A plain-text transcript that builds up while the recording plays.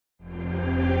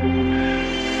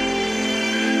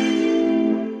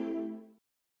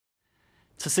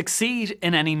To succeed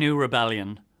in any new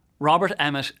rebellion, Robert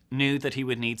Emmet knew that he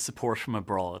would need support from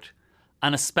abroad,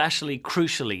 and especially,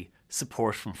 crucially,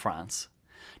 support from France.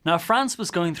 Now, France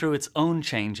was going through its own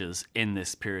changes in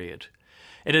this period.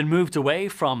 It had moved away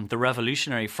from the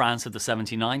revolutionary France of the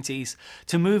 1790s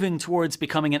to moving towards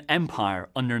becoming an empire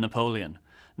under Napoleon.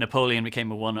 Napoleon became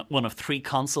one of three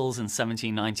consuls in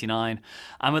 1799,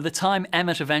 and by the time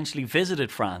Emmet eventually visited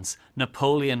France,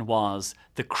 Napoleon was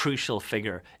the crucial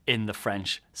figure in the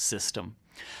French system.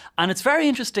 And it's very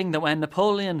interesting that when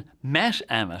Napoleon met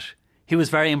Emmet, he was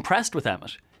very impressed with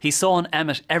Emmet. He saw in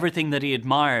Emmet everything that he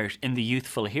admired in the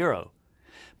youthful hero.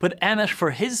 But Emmet,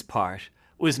 for his part,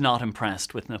 was not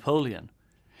impressed with Napoleon.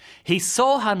 He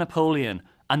saw how Napoleon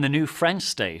and the new French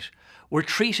state were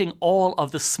treating all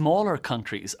of the smaller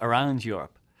countries around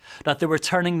Europe, that they were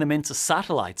turning them into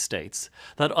satellite states,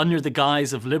 that under the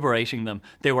guise of liberating them,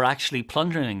 they were actually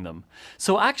plundering them.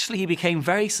 So actually he became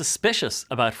very suspicious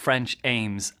about French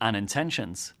aims and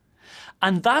intentions.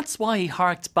 And that's why he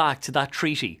harked back to that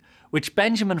treaty, which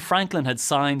Benjamin Franklin had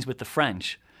signed with the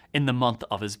French in the month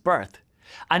of his birth.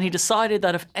 And he decided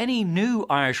that if any new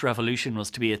Irish revolution was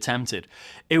to be attempted,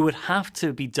 it would have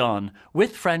to be done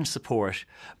with French support,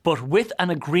 but with an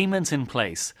agreement in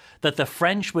place that the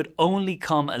French would only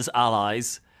come as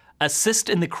allies, assist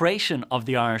in the creation of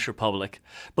the Irish Republic,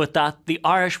 but that the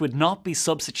Irish would not be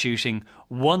substituting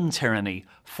one tyranny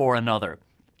for another.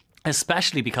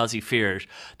 Especially because he feared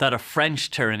that a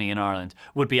French tyranny in Ireland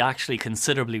would be actually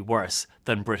considerably worse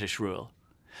than British rule.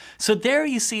 So there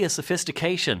you see a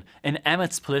sophistication in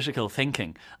Emmet's political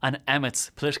thinking and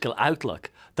Emmet's political outlook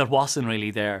that wasn't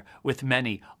really there with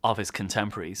many of his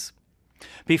contemporaries.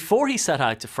 Before he set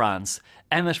out to France,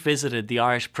 Emmet visited the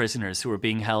Irish prisoners who were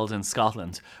being held in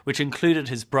Scotland, which included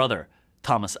his brother,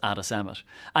 Thomas Addis Emmet.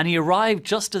 And he arrived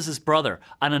just as his brother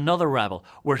and another rebel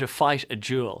were to fight a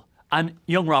duel. And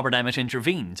young Robert Emmet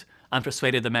intervened and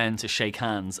persuaded the men to shake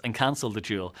hands and cancel the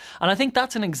duel. And I think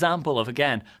that's an example of,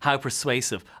 again, how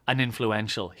persuasive and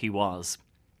influential he was.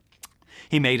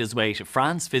 He made his way to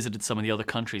France, visited some of the other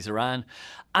countries around,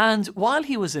 and while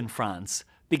he was in France,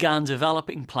 began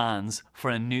developing plans for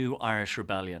a new Irish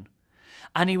rebellion.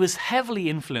 And he was heavily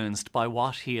influenced by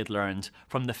what he had learned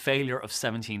from the failure of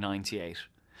 1798.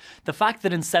 The fact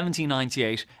that in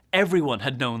 1798, everyone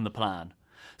had known the plan.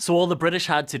 So all the British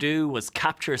had to do was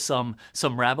capture some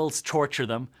rebels, torture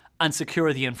them, and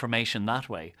secure the information that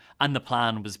way. And the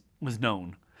plan was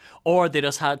known. Or they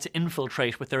just had to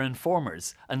infiltrate with their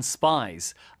informers and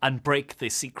spies and break the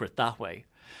secret that way.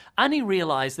 And he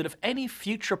realised that if any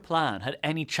future plan had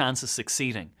any chance of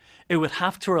succeeding, it would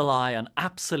have to rely on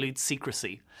absolute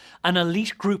secrecy. An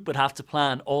elite group would have to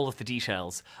plan all of the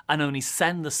details and only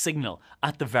send the signal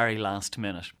at the very last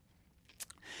minute.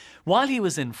 While he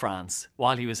was in France,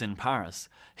 while he was in Paris,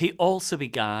 he also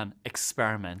began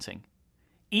experimenting.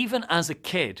 Even as a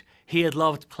kid, he had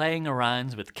loved playing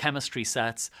around with chemistry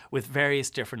sets, with various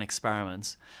different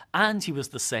experiments, and he was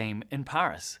the same in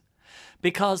Paris.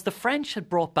 Because the French had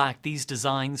brought back these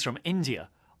designs from India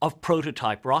of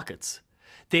prototype rockets.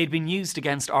 They had been used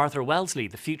against Arthur Wellesley,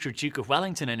 the future Duke of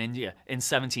Wellington in India in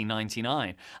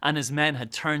 1799, and his men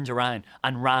had turned around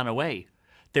and ran away.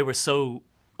 They were so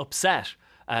upset.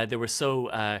 They were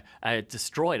so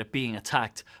destroyed at being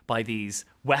attacked by these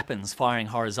weapons firing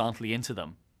horizontally into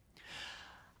them.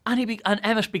 And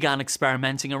Emmet began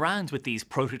experimenting around with these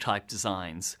prototype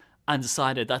designs and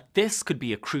decided that this could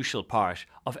be a crucial part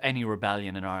of any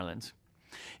rebellion in Ireland.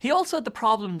 He also had the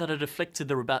problem that had afflicted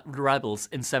the rebels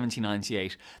in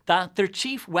 1798, that their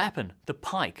chief weapon, the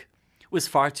pike, was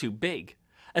far too big,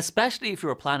 especially if you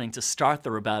were planning to start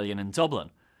the rebellion in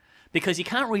Dublin, because you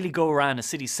can't really go around a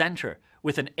city centre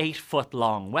with an 8-foot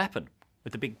long weapon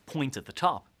with a big point at the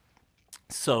top.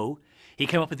 So he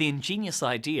came up with the ingenious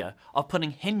idea of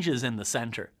putting hinges in the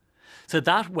centre. So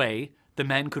that way the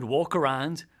men could walk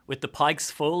around with the pikes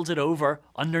folded over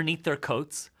underneath their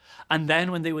coats, and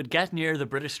then when they would get near the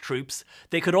British troops,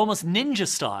 they could almost ninja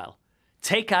style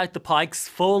take out the pikes,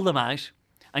 fold them out,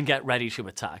 and get ready to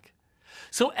attack.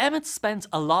 So Emmet spent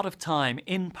a lot of time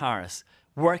in Paris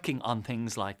working on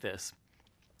things like this.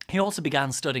 He also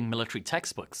began studying military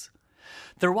textbooks.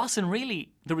 There was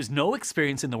no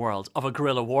experience in the world of a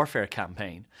guerrilla warfare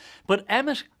campaign, but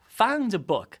Emmet found a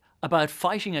book about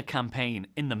fighting a campaign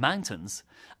in the mountains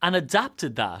and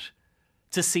adapted that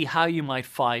to see how you might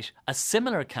fight a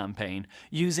similar campaign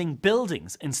using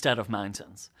buildings instead of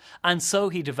mountains. And so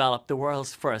he developed the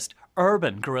world's first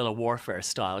urban guerrilla warfare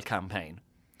style campaign.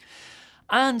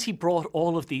 And he brought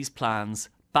all of these plans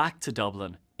back to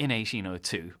Dublin in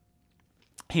 1802.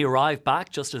 He arrived back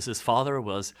just as his father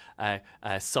was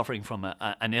suffering from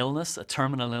an illness, a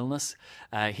terminal illness.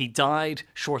 He died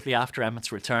shortly after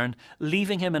Emmet's return,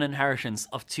 leaving him an inheritance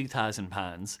of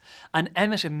 £2,000. And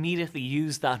Emmet immediately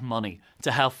used that money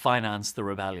to help finance the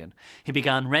rebellion. He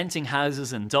began renting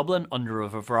houses in Dublin under a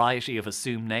variety of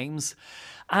assumed names.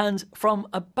 And from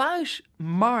about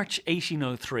March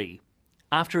 1803,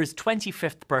 after his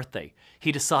 25th birthday,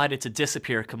 he decided to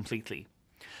disappear completely.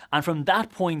 And from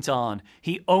that point on,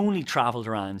 he only travelled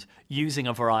around using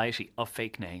a variety of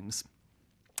fake names.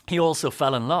 He also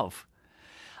fell in love.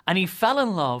 And he fell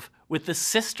in love with the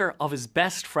sister of his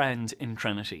best friend in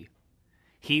Trinity.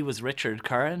 He was Richard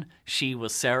Curran, she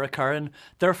was Sarah Curran.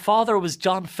 Their father was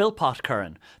John Philpot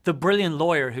Curran, the brilliant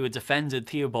lawyer who had defended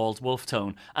Theobald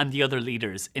Wolfetone and the other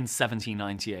leaders in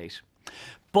 1798.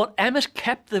 But Emmet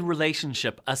kept the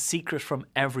relationship a secret from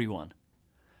everyone.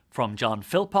 From John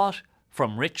Philpot,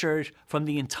 from Richard, from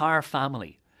the entire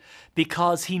family,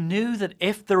 because he knew that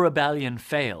if the rebellion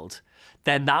failed,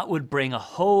 then that would bring a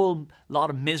whole lot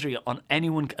of misery on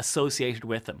anyone associated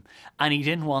with him, and he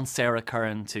didn't want Sarah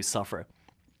Curran to suffer.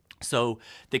 So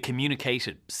they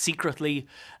communicated secretly.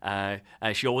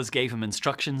 She always gave him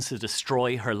instructions to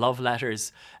destroy her love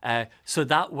letters, so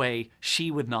that way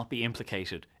she would not be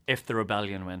implicated if the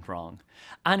rebellion went wrong.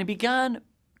 And he began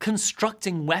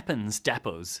constructing weapons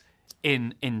depots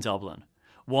in Dublin.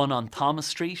 One on Thomas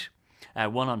Street,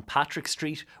 one on Patrick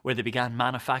Street, where they began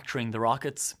manufacturing the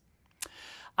rockets.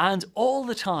 And all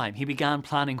the time he began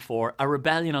planning for a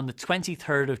rebellion on the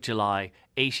 23rd of July,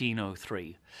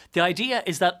 1803. The idea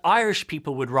is that Irish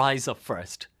people would rise up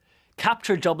first,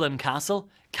 capture Dublin Castle,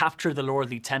 capture the Lord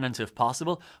Lieutenant if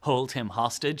possible, hold him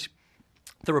hostage.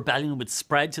 The rebellion would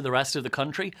spread to the rest of the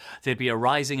country. There'd be a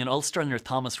rising in Ulster under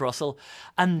Thomas Russell.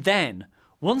 And then,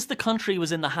 once the country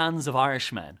was in the hands of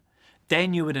Irishmen,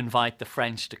 then you would invite the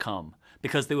French to come,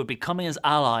 because they would be coming as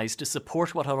allies to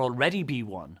support what had already been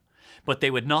won. But they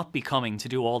would not be coming to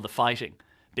do all the fighting,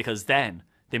 because then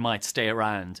they might stay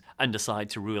around and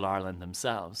decide to rule Ireland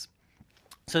themselves.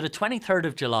 So the 23rd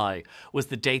of July was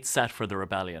the date set for the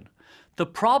rebellion. The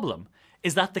problem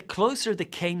is that the closer they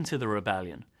came to the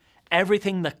rebellion,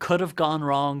 everything that could have gone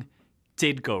wrong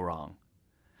did go wrong.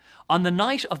 On the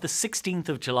night of the 16th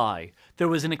of July, there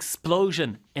was an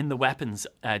explosion in the weapons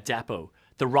depot,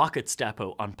 the rockets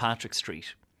depot on Patrick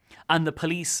Street. And the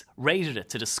police raided it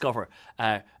to discover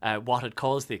what had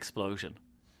caused the explosion.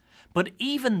 But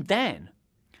even then,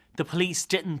 the police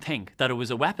didn't think that it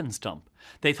was a weapons dump.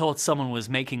 They thought someone was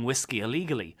making whiskey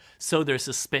illegally, so their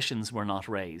suspicions were not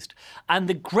raised. And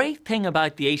the great thing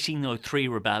about the 1803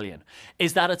 rebellion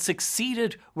is that it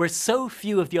succeeded where so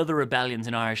few of the other rebellions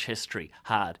in Irish history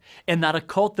had, in that it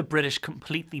caught the British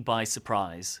completely by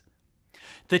surprise.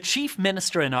 The chief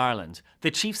minister in Ireland,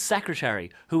 the chief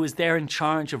secretary who was there in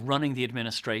charge of running the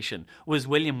administration, was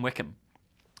William Wickham.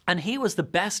 And he was the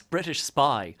best British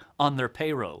spy on their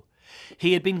payroll.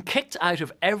 He had been kicked out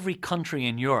of every country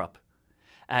in Europe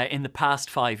in the past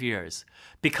 5 years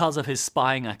because of his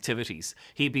spying activities.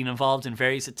 He'd been involved in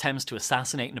various attempts to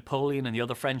assassinate Napoleon and the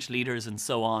other French leaders and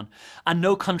so on, and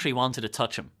no country wanted to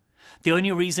touch him. The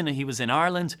only reason he was in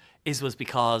Ireland was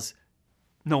because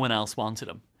no one else wanted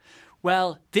him.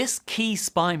 Well, this key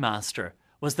spy master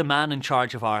was the man in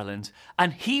charge of Ireland,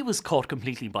 and he was caught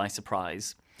completely by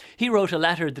surprise. He wrote a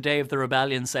letter the day of the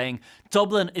rebellion saying,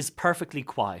 "Dublin is perfectly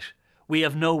quiet. We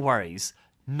have no worries.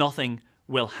 Nothing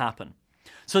will happen."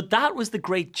 So that was the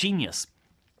great genius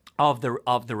of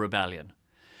the rebellion.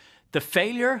 The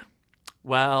failure,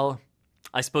 well,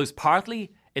 I suppose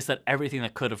partly is that everything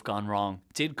that could have gone wrong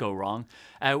did go wrong.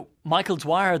 Michael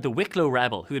Dwyer, the Wicklow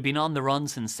rebel, who had been on the run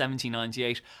since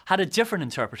 1798, had a different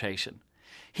interpretation.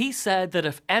 He said that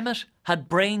if Emmet had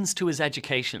brains to his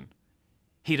education,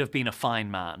 he'd have been a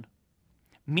fine man.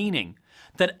 Meaning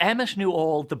that Emmet knew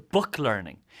all the book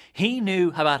learning. He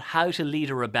knew about how to lead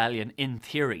a rebellion in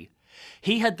theory.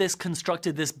 He had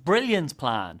constructed this brilliant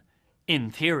plan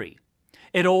in theory.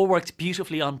 It all worked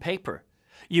beautifully on paper.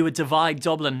 You would divide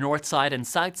Dublin north side and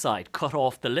south side, cut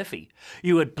off the Liffey.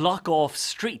 You would block off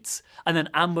streets and then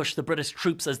ambush the British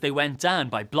troops as they went down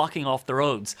by blocking off the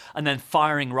roads and then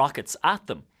firing rockets at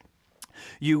them.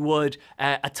 You would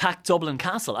attack Dublin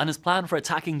Castle, and his plan for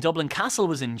attacking Dublin Castle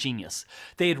was ingenious.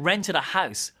 They had rented a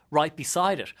house right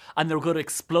beside it, and they were going to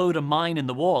explode a mine in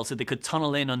the wall so they could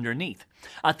tunnel in underneath.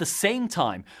 At the same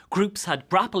time, groups had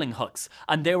grappling hooks,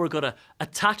 and they were going to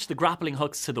attach the grappling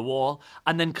hooks to the wall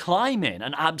and then climb in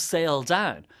and abseil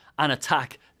down and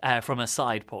attack from a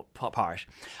side part.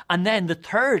 And then the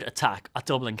third attack at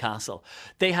Dublin Castle,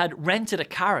 they had rented a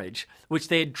carriage which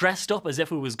they had dressed up as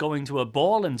if it was going to a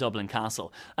ball in Dublin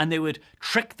Castle, and they would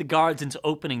trick the guards into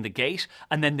opening the gate,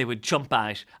 and then they would jump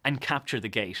out and capture the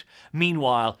gate.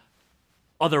 Meanwhile,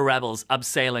 other rebels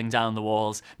abseiling down the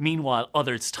walls, meanwhile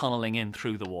others tunnelling in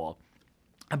through the wall.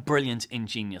 A brilliant,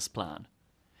 ingenious plan.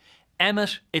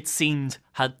 Emmet, it seemed,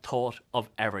 had thought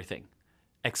of everything,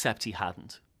 except he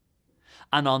hadn't.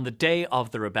 And on the day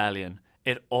of the rebellion,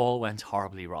 it all went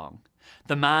horribly wrong.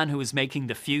 The man who was making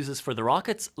the fuses for the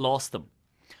rockets lost them.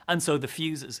 And so the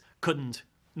fuses couldn't,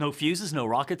 no fuses, no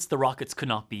rockets, the rockets could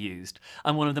not be used.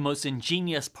 And one of the most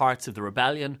ingenious parts of the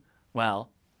rebellion,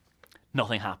 well,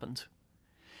 nothing happened.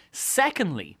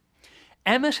 Secondly,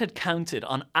 Emmet had counted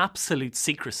on absolute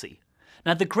secrecy.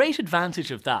 Now, the great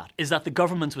advantage of that is that the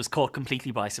government was caught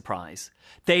completely by surprise.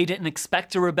 They didn't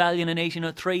expect a rebellion in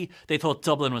 1803. They thought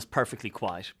Dublin was perfectly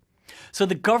quiet. So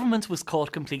the government was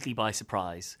caught completely by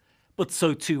surprise. But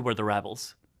so too were the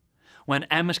rebels. When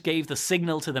Emmet gave the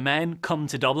signal to the men, come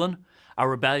to Dublin, our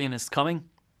rebellion is coming,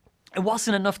 it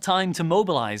wasn't enough time to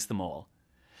mobilise them all.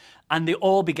 And they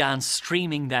all began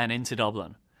streaming then into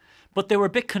Dublin. But they were a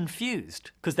bit confused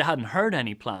because they hadn't heard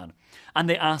any plan. And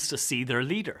they asked to see their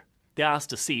leader. They asked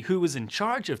to see who was in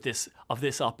charge of this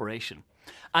operation.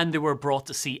 And they were brought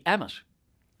to see Emmet,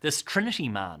 this Trinity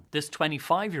man, this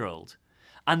 25-year-old.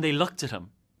 And they looked at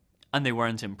him and they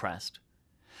weren't impressed.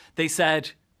 They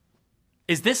said,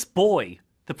 is this boy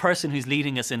the person who's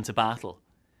leading us into battle?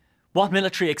 What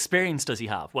military experience does he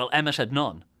have? Well, Emmet had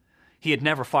none. He had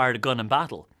never fired a gun in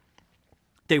battle.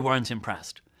 They weren't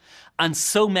impressed. And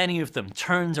so many of them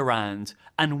turned around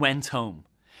and went home,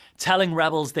 telling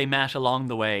rebels they met along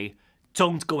the way,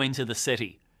 don't go into the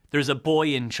city. There's a boy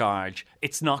in charge.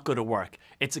 It's not going to work.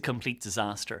 It's a complete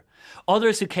disaster.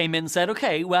 Others who came in said,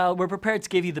 okay, well, we're prepared to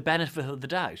give you the benefit of the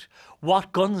doubt.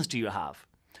 What guns do you have?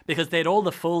 Because they had all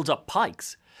the fold-up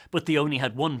pikes, but they only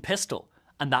had one pistol,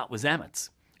 and that was Emmet's.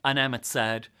 And Emmet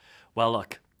said, well,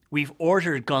 look, we've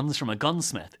ordered guns from a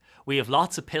gunsmith. We have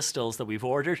lots of pistols that we've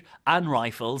ordered and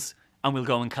rifles, and we'll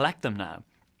go and collect them now.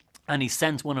 And he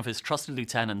sent one of his trusted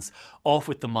lieutenants off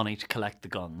with the money to collect the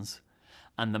guns.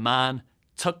 And the man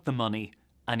took the money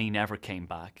and he never came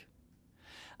back.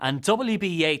 And W.B.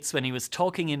 Yeats, when he was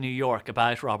talking in New York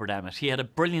about Robert Emmet, he had a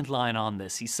brilliant line on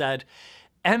this. He said,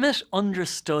 Emmet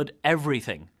understood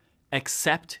everything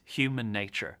except human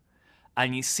nature.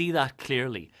 And you see that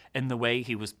clearly in the way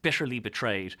he was bitterly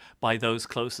betrayed by those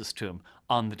closest to him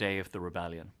on the day of the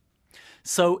rebellion.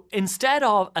 So instead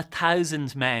of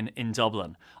 1,000 men in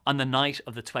Dublin on the night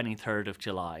of the 23rd of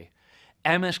July,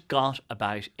 Emmet got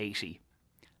about 80.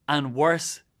 And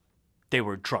worse, they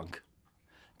were drunk.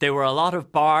 There were a lot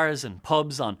of bars and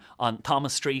pubs on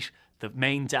Thomas Street, the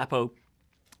main depot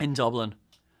in Dublin.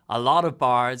 A lot of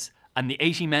bars, and the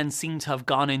 80 men seemed to have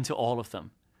gone into all of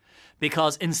them.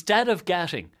 Because instead of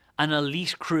getting an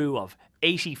elite crew of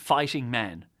 80 fighting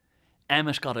men,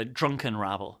 Emmet got a drunken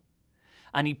rabble.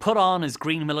 And he put on his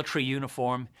green military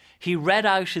uniform. He read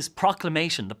out his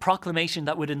proclamation, the proclamation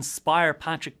that would inspire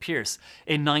Patrick Pearse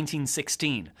in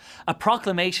 1916. A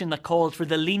proclamation that called for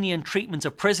the lenient treatment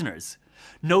of prisoners.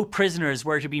 No prisoners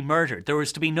were to be murdered. There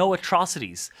was to be no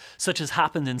atrocities, such as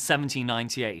happened in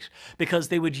 1798, because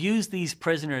they would use these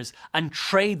prisoners and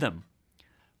trade them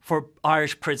for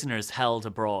Irish prisoners held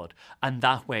abroad, and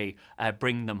that way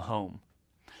bring them home.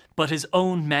 But his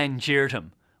own men jeered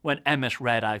him when Emmet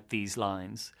read out these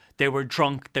lines. They were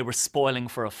drunk, they were spoiling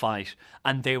for a fight,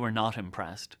 and they were not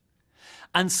impressed.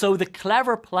 And so the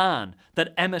clever plan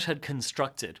that Emmet had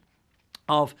constructed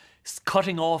of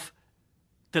cutting off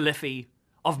the Liffey,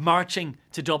 of marching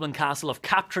to Dublin Castle, of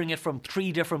capturing it from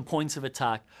 3 different points of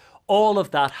attack, all of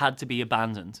that had to be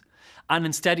abandoned. And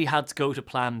instead he had to go to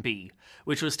plan B,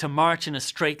 which was to march in a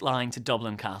straight line to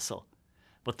Dublin Castle.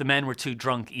 But the men were too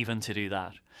drunk even to do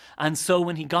that. And so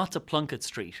when he got to Plunkett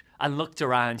Street and looked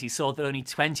around, he saw that only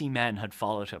 20 men had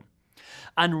followed him.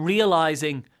 And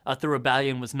realising that the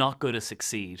rebellion was not going to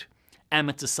succeed,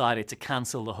 Emmet decided to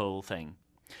cancel the whole thing.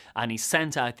 And he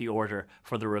sent out the order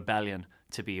for the rebellion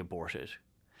to be aborted.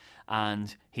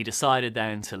 And he decided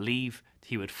then to leave.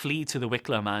 He would flee to the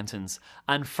Wicklow Mountains.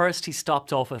 And first he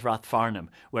stopped off at Rathfarnham,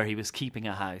 where he was keeping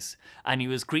a house. And he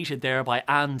was greeted there by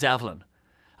Anne Devlin,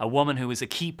 a woman who was a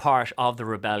key part of the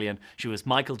rebellion. She was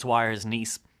Michael Dwyer's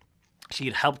niece. She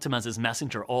had helped him as his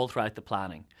messenger all throughout the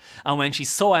planning. And when she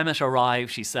saw Emmet arrive,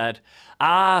 she said,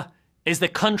 "Ah, is the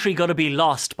country going to be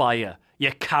lost by you,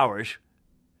 you coward?"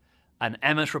 And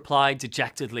Emmet replied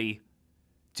dejectedly,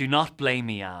 "Do not blame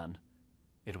me, Anne.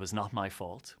 It was not my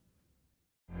fault."